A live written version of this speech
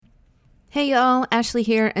Hey y'all, Ashley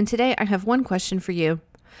here, and today I have one question for you.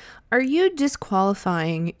 Are you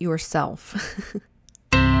disqualifying yourself?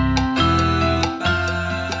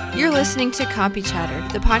 You're listening to Copy Chatter,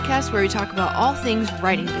 the podcast where we talk about all things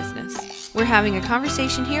writing business. We're having a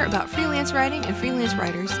conversation here about freelance writing and freelance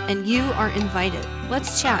writers, and you are invited.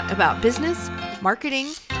 Let's chat about business, marketing,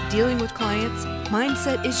 dealing with clients,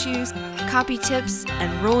 mindset issues, copy tips,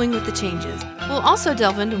 and rolling with the changes. We'll also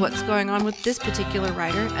delve into what's going on with this particular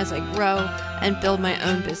writer as I grow and build my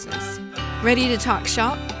own business. Ready to talk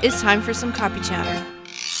shop? It's time for some copy chatter.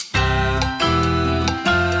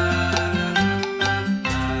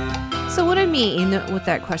 So what I mean with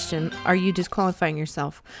that question, are you disqualifying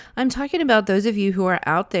yourself? I'm talking about those of you who are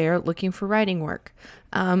out there looking for writing work.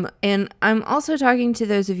 And I'm also talking to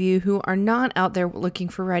those of you who are not out there looking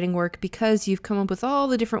for writing work because you've come up with all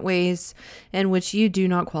the different ways in which you do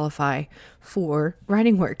not qualify for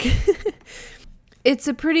writing work. It's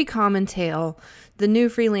a pretty common tale. The new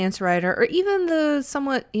freelance writer, or even the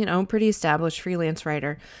somewhat, pretty established freelance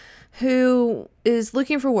writer who is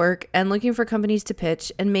looking for work and looking for companies to pitch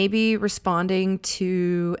and maybe responding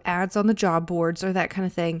to ads on the job boards or that kind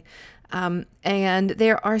of thing. And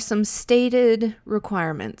there are some stated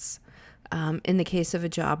requirements in the case of a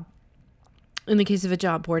job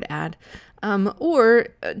board ad, or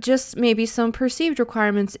just maybe some perceived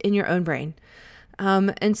requirements in your own brain.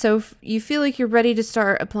 And so if you feel like you're ready to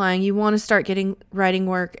start applying, you want to start getting writing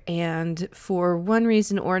work, and for one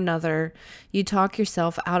reason or another, you talk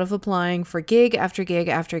yourself out of applying for gig after gig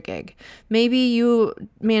after gig. Maybe you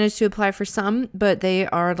manage to apply for some, but they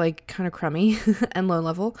are like kind of crummy and low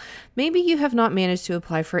level. Maybe you have not managed to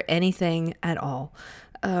apply for anything at all.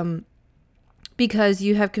 Because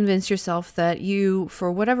you have convinced yourself that you,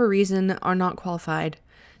 for whatever reason, are not qualified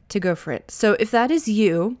to go for it. So if that is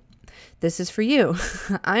you, this is for you.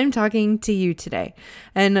 I'm talking to you today.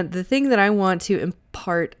 And the thing that I want to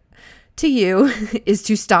impart to you is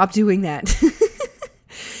to stop doing that.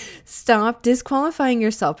 Stop disqualifying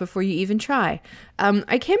yourself before you even try.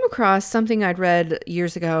 I came across something I'd read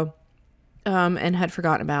years ago and had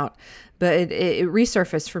forgotten about, but it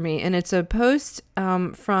resurfaced for me. And it's a post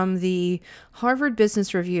from the Harvard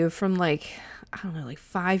Business Review from like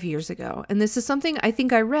 5 years ago. And this is something I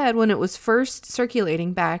think I read when it was first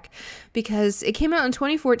circulating back, because it came out in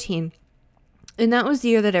 2014. And that was the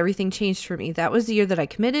year that everything changed for me. That was the year that I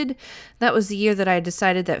committed. That was the year that I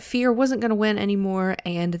decided that fear wasn't going to win anymore.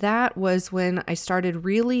 And that was when I started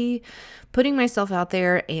really putting myself out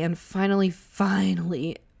there and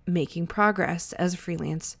finally making progress as a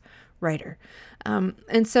freelance writer.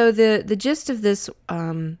 And so the gist of this,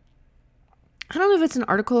 I don't know if it's an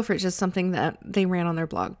article or if it's just something that they ran on their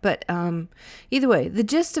blog, but either way, the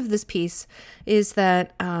gist of this piece is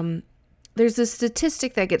that there's a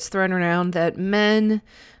statistic that gets thrown around that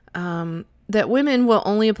that women will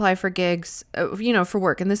only apply for gigs, for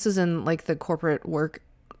work. And this is in like the corporate work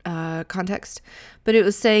context, but it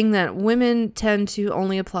was saying that women tend to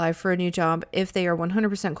only apply for a new job if they are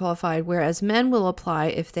 100% qualified, whereas men will apply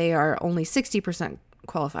if they are only 60%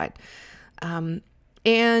 qualified.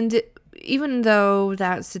 And even though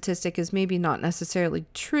that statistic is maybe not necessarily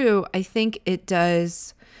true, I think it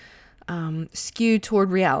does skew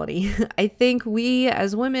toward reality. I think we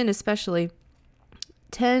as women especially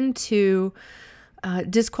tend to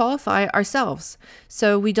disqualify ourselves,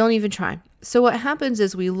 so we don't even try. So what happens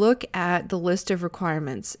is we look at the list of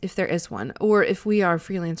requirements, if there is one, or if we are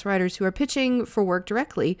freelance writers who are pitching for work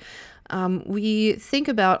directly, we think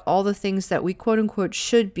about all the things that we quote unquote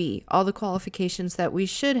should be, all the qualifications that we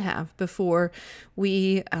should have before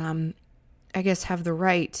we, have the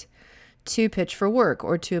right to pitch for work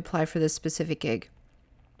or to apply for this specific gig.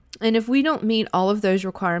 And if we don't meet all of those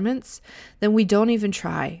requirements, then we don't even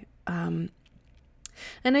try.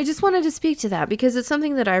 And I just wanted to speak to that because it's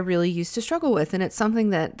something that I really used to struggle with. And it's something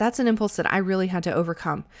that's an impulse that I really had to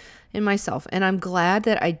overcome in myself. And I'm glad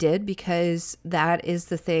that I did, because that is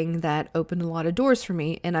the thing that opened a lot of doors for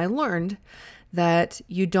me. And I learned that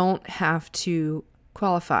you don't have to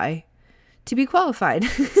qualify to be qualified,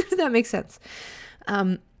 if that makes sense.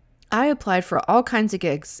 I applied for all kinds of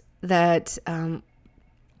gigs that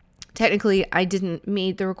technically I didn't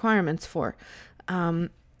meet the requirements for.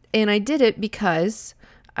 And I did it because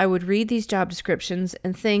I would read these job descriptions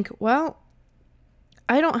and think, well,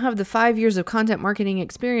 I don't have the 5 years of content marketing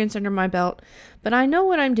experience under my belt, but I know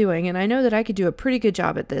what I'm doing and I know that I could do a pretty good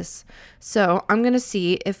job at this. So I'm going to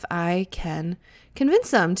see if I can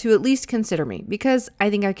convince them to at least consider me, because I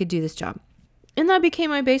think I could do this job. And that became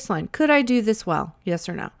my baseline. Could I do this well? Yes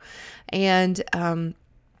or no? And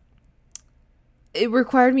it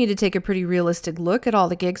required me to take a pretty realistic look at all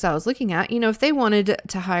the gigs I was looking at. If they wanted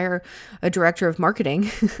to hire a director of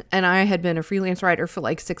marketing and I had been a freelance writer for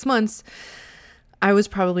like 6 months, I was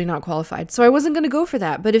probably not qualified. So I wasn't going to go for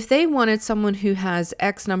that. But if they wanted someone who has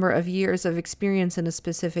X number of years of experience in a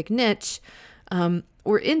specific niche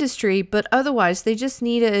or industry, but otherwise they just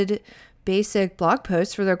needed basic blog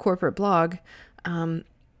posts for their corporate blog, and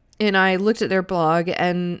I looked at their blog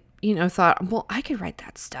and, thought, well, I could write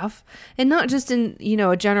that stuff. And not just in,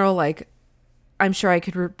 a general, like, I'm sure I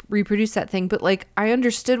could reproduce that thing, but like I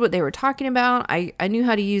understood what they were talking about. I knew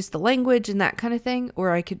how to use the language and that kind of thing,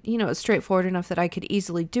 or I could, it's straightforward enough that I could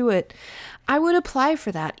easily do it. I would apply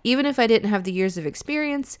for that, even if I didn't have the years of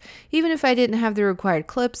experience, even if I didn't have the required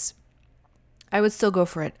clips, I would still go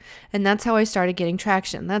for it. And that's how I started getting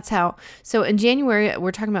traction. So in January,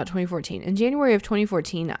 we're talking about 2014. In January of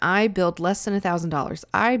 2014, I billed less than $1,000.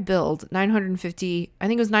 I billed $950, I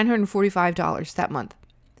think it was $945 that month.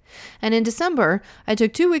 And in December, I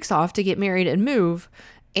took 2 weeks off to get married and move.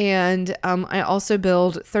 And I also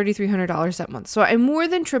billed $3,300 that month. So I more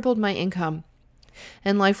than tripled my income.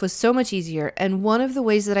 And life was so much easier. And one of the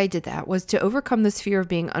ways that I did that was to overcome this fear of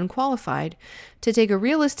being unqualified, to take a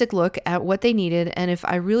realistic look at what they needed. And if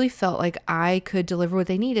I really felt like I could deliver what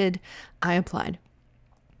they needed, I applied.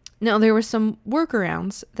 Now, there were some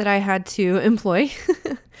workarounds that I had to employ.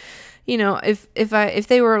 If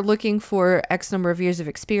they were looking for X number of years of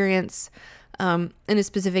experience in a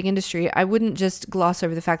specific industry, I wouldn't just gloss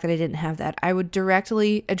over the fact that I didn't have that. I would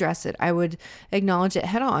directly address it. I would acknowledge it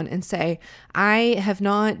head on and say, I have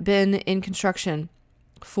not been in construction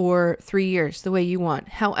for 3 years the way you want.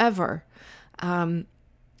 However, I'm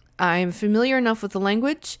familiar enough with the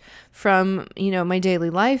language from, my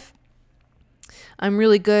daily life. I'm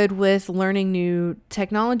really good with learning new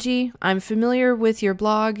technology. I'm familiar with your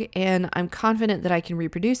blog and I'm confident that I can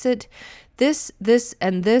reproduce it. This,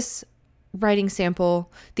 and this writing sample,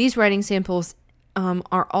 these writing samples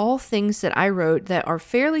are all things that I wrote that are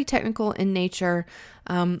fairly technical in nature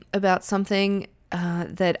about something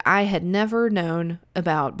that I had never known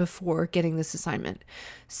about before getting this assignment.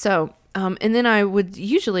 So, and then I would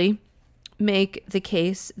usually make the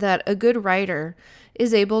case that a good writer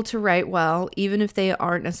is able to write well, even if they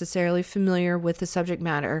aren't necessarily familiar with the subject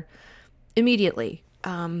matter immediately.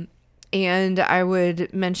 And I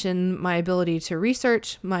would mention my ability to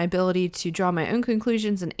research, my ability to draw my own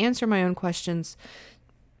conclusions and answer my own questions,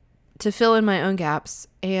 to fill in my own gaps,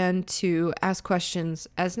 and to ask questions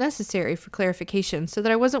as necessary for clarification so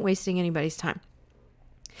that I wasn't wasting anybody's time.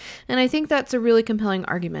 And I think that's a really compelling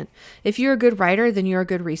argument. If you're a good writer, then you're a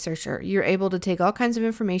good researcher. You're able to take all kinds of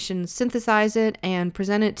information, synthesize it, and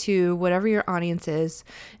present it to whatever your audience is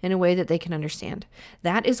in a way that they can understand.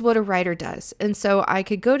 That is what a writer does. And so I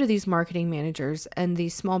could go to these marketing managers and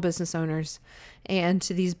these small business owners and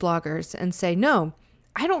to these bloggers and say, no,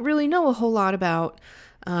 I don't really know a whole lot about,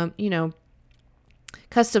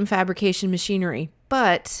 custom fabrication machinery,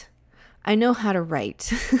 but I know how to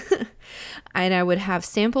write. And I would have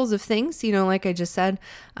samples of things, like I just said.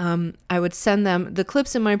 I would send them the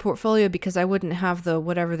clips in my portfolio because I wouldn't have the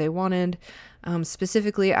whatever they wanted.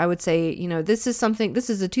 Specifically, I would say, this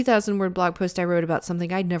is a 2,000 word blog post I wrote about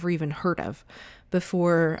something I'd never even heard of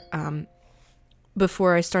before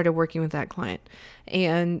I started working with that client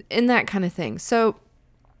and that kind of thing. So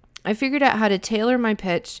I figured out how to tailor my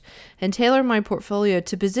pitch and tailor my portfolio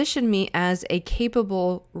to position me as a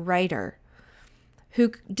capable writer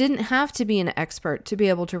who didn't have to be an expert to be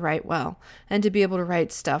able to write well and to be able to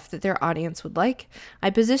write stuff that their audience would like.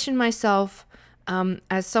 I positioned myself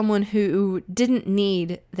as someone who didn't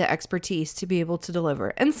need the expertise to be able to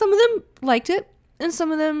deliver. And some of them liked it and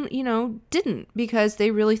some of them, didn't, because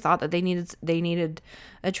they really thought that they needed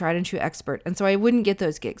a tried and true expert. And so I wouldn't get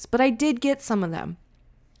those gigs, but I did get some of them.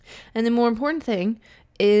 And the more important thing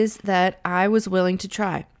is that I was willing to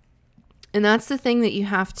try. And that's the thing that you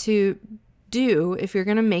have to do if you're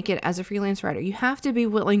going to make it as a freelance writer. You have to be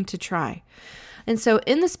willing to try. And so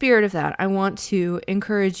in the spirit of that, I want to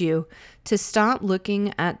encourage you to stop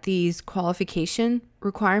looking at these qualification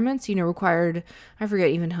requirements, required, I forget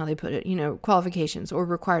even how they put it, qualifications or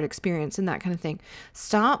required experience and that kind of thing.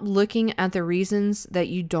 Stop looking at the reasons that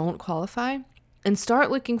you don't qualify and start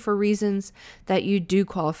looking for reasons that you do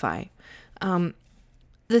qualify.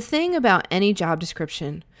 The thing about any job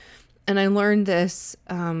description, and I learned this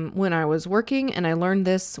when I was working, and I learned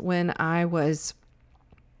this when I was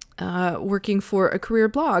working for a career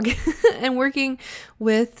blog and working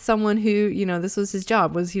with someone who, this was his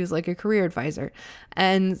job, he was like a career advisor.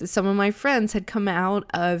 And some of my friends had come out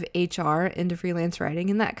of HR into freelance writing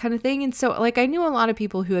and that kind of thing. And so like I knew a lot of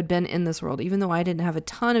people who had been in this world, even though I didn't have a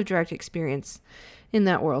ton of direct experience in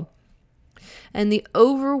that world. And the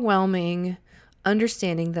overwhelming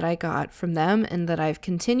understanding that I got from them and that I've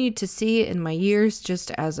continued to see in my years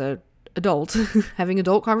just as a adult, having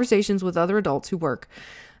adult conversations with other adults who work,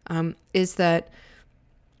 is that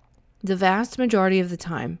the vast majority of the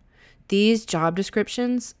time, these job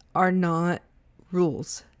descriptions are not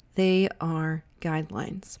rules. They are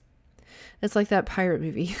guidelines. It's like that pirate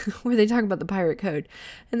movie where they talk about the pirate code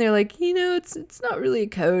and they're like, it's not really a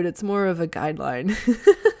code. It's more of a guideline.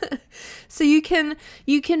 So you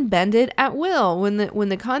can bend it at will when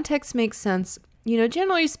the context makes sense.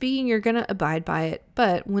 Generally speaking, you're going to abide by it.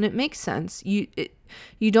 But when it makes sense, you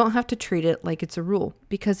don't have to treat it like it's a rule,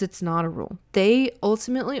 because it's not a rule. They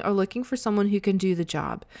ultimately are looking for someone who can do the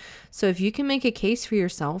job. So if you can make a case for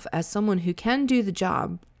yourself as someone who can do the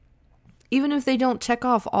job, even if they don't check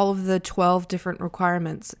off all of the 12 different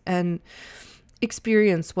requirements and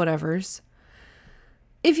experience whatevers,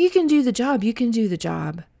 if you can do the job, you can do the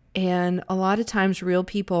job. And a lot of times real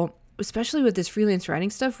people, especially with this freelance writing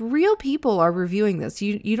stuff, real people are reviewing this.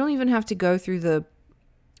 You don't even have to go through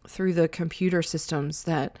the computer systems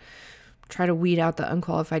that try to weed out the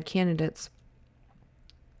unqualified candidates.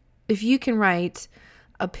 If you can write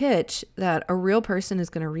a pitch that a real person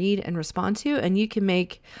is going to read and respond to, and you can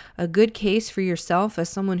make a good case for yourself as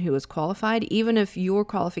someone who is qualified, even if your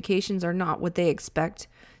qualifications are not what they expect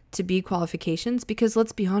to be qualifications, because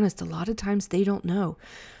let's be honest, a lot of times they don't know.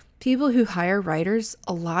 People who hire writers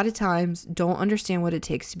a lot of times don't understand what it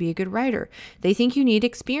takes to be a good writer. They think you need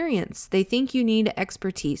experience. They think you need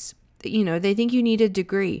expertise. They think you need a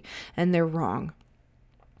degree, and they're wrong.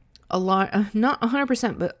 A lot, not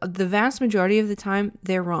 100%, but the vast majority of the time,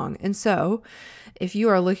 they're wrong. And so if you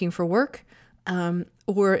are looking for work,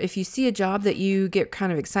 or if you see a job that you get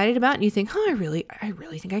kind of excited about and you think, I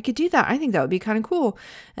really think I could do that. I think that would be kind of cool.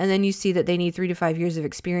 And then you see that they need 3 to 5 years of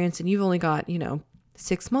experience and you've only got,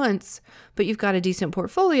 6 months, but you've got a decent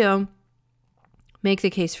portfolio, make the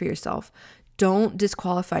case for yourself. Don't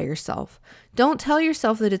disqualify yourself. Don't tell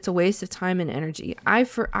yourself that it's a waste of time and energy. I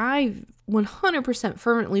 100%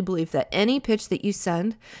 fervently believe that any pitch that you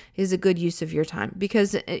send is a good use of your time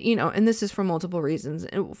because, and this is for multiple reasons.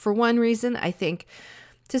 For one reason, I think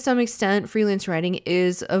to some extent, freelance writing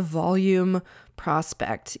is a volume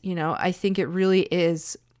prospect. I think it really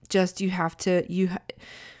is just, you have to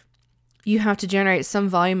generate some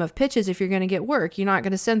volume of pitches if you're going to get work. You're not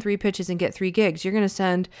going to send 3 pitches and get 3 gigs. You're going to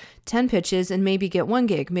send 10 pitches and maybe get 1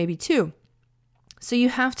 gig, maybe 2. So you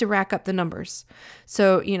have to rack up the numbers.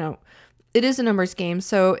 So, it is a numbers game.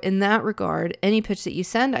 So in that regard, any pitch that you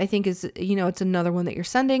send, I think is, it's another one that you're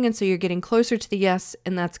sending. And so you're getting closer to the yes,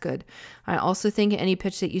 and that's good. I also think any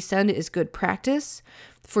pitch that you send is good practice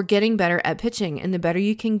for getting better at pitching. And the better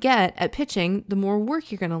you can get at pitching, the more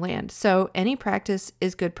work you're going to land. So any practice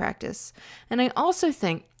is good practice. And I also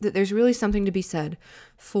think that there's really something to be said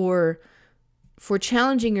for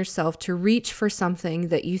challenging yourself to reach for something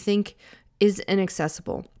that you think is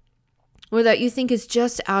inaccessible, or that you think is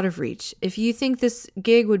just out of reach. If you think this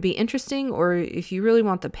gig would be interesting, or if you really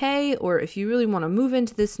want the pay, or if you really want to move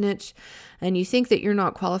into this niche and you think that you're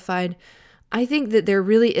not qualified, I think that there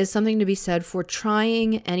really is something to be said for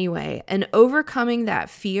trying anyway and overcoming that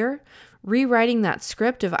fear, rewriting that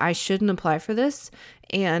script of I shouldn't apply for this,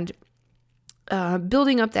 and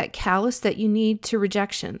building up that callus that you need to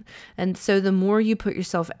rejection. And so the more you put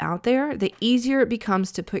yourself out there, the easier it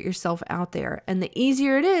becomes to put yourself out there. And the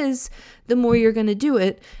easier it is, the more you're going to do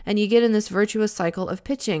it. And you get in this virtuous cycle of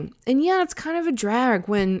pitching. And yeah, it's kind of a drag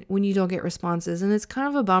when you don't get responses. And it's kind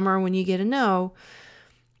of a bummer when you get a no.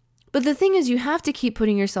 But the thing is, you have to keep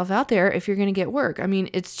putting yourself out there if you're going to get work. I mean,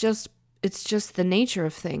 it's just the nature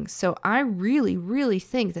of things. So I really, really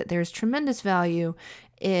think that there's tremendous value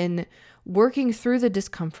in working through the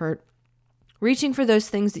discomfort, reaching for those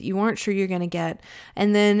things that you aren't sure you're going to get.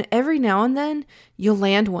 And then every now and then you'll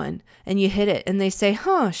land one and you hit it and they say,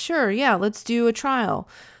 sure. Yeah, let's do a trial.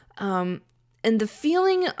 And the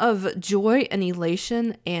feeling of joy and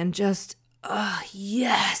elation and just,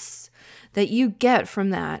 yes, that you get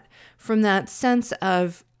from that sense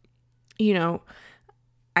of,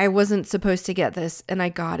 I wasn't supposed to get this and I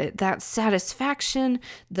got it. That satisfaction,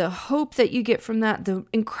 the hope that you get from that, the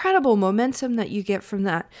incredible momentum that you get from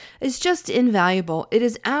that is just invaluable. It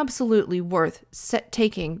is absolutely worth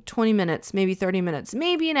taking 20 minutes, maybe 30 minutes,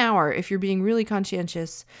 maybe an hour if you're being really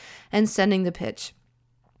conscientious and sending the pitch.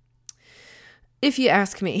 if you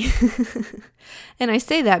ask me. And I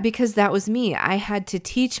say that because that was me. I had to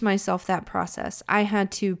teach myself that process. I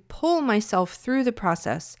had to pull myself through the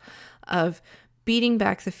process of beating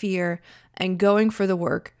back the fear and going for the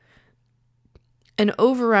work and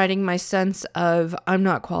overriding my sense of I'm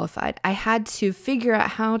not qualified. I had to figure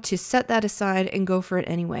out how to set that aside and go for it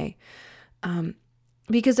anyway.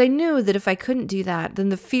 Because I knew that if I couldn't do that, then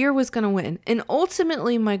the fear was going to win. And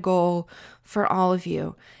ultimately, my goal for all of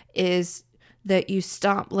you is that you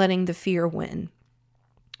stop letting the fear win.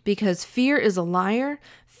 Because fear is a liar.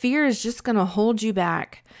 Fear is just going to hold you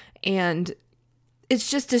back. And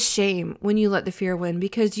it's just a shame when you let the fear win,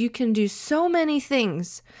 because you can do so many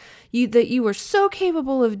things that you are so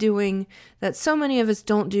capable of doing that so many of us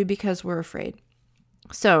don't do because we're afraid.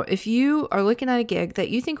 So if you are looking at a gig that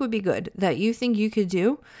you think would be good, that you think you could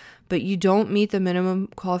do, but you don't meet the minimum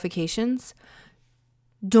qualifications,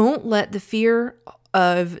 don't let the fear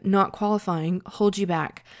of not qualifying hold you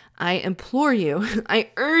back. I implore you,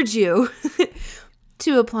 I urge you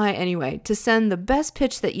to apply anyway, to send the best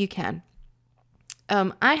pitch that you can.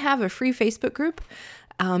 I have a free Facebook group,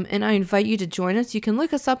 and I invite you to join us. You can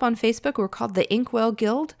look us up on Facebook. We're called the Inkwell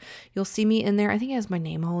Guild. You'll see me in there. I think it has my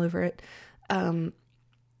name all over it. And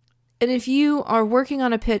if you are working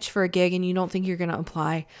on a pitch for a gig and you don't think you're going to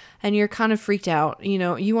apply and you're kind of freaked out,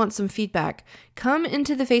 you want some feedback, come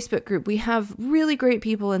into the Facebook group. We have really great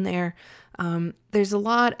people in there. There's a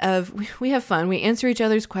lot of, we have fun. We answer each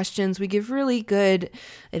other's questions. We give really good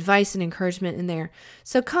advice and encouragement in there.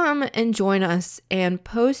 So come and join us and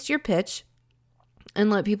post your pitch and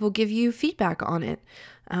let people give you feedback on it.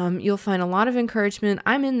 You'll find a lot of encouragement.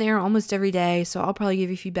 I'm in there almost every day, so I'll probably give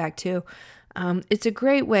you feedback too. It's a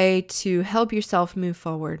great way to help yourself move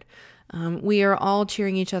forward. We are all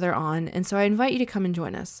cheering each other on, and so I invite you to come and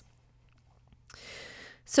join us.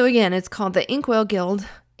 So again, it's called the Inkwell Guild,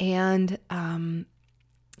 and come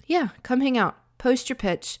hang out, post your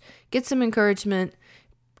pitch, get some encouragement,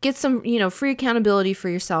 get some free accountability for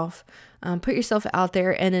yourself. Put yourself out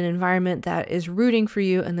there in an environment that is rooting for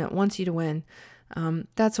you and that wants you to win.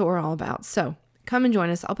 That's what we're all about. So come and join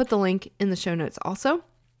us. I'll put the link in the show notes also.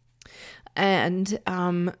 And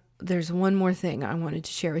there's one more thing I wanted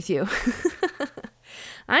to share with you.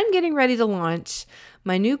 I'm getting ready to launch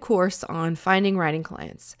my new course on finding writing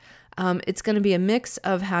clients. It's going to be a mix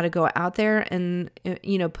of how to go out there and,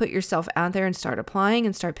 put yourself out there and start applying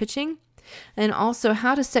and start pitching, and also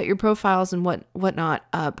how to set your profiles and whatnot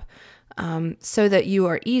up so that you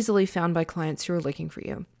are easily found by clients who are looking for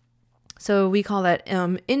you. So we call that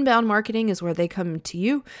inbound marketing is where they come to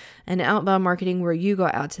you, and outbound marketing where you go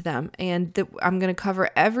out to them. And I'm going to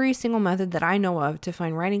cover every single method that I know of to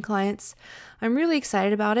find writing clients. I'm really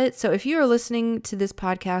excited about it. So if you are listening to this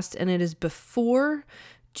podcast and it is before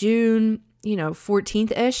June,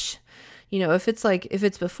 14th-ish, if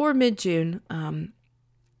it's before mid-June,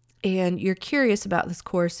 and you're curious about this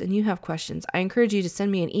course and you have questions, I encourage you to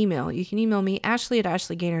send me an email. You can email me,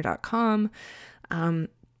 ashley@ashleygainer.com.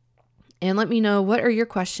 And let me know, what are your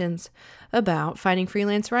questions about finding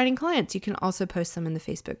freelance writing clients? You can also post them in the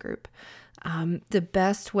Facebook group. The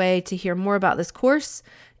best way to hear more about this course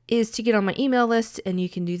is to get on my email list, and you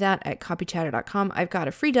can do that at copychatter.com. I've got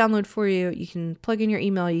a free download for you. You can plug in your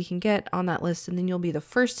email, you can get on that list, and then you'll be the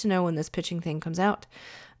first to know when this pitching thing comes out.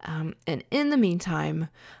 And in the meantime,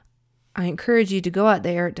 I encourage you to go out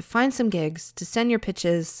there, to find some gigs, to send your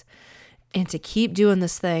pitches, and to keep doing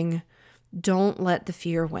this thing. Don't let the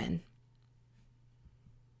fear win.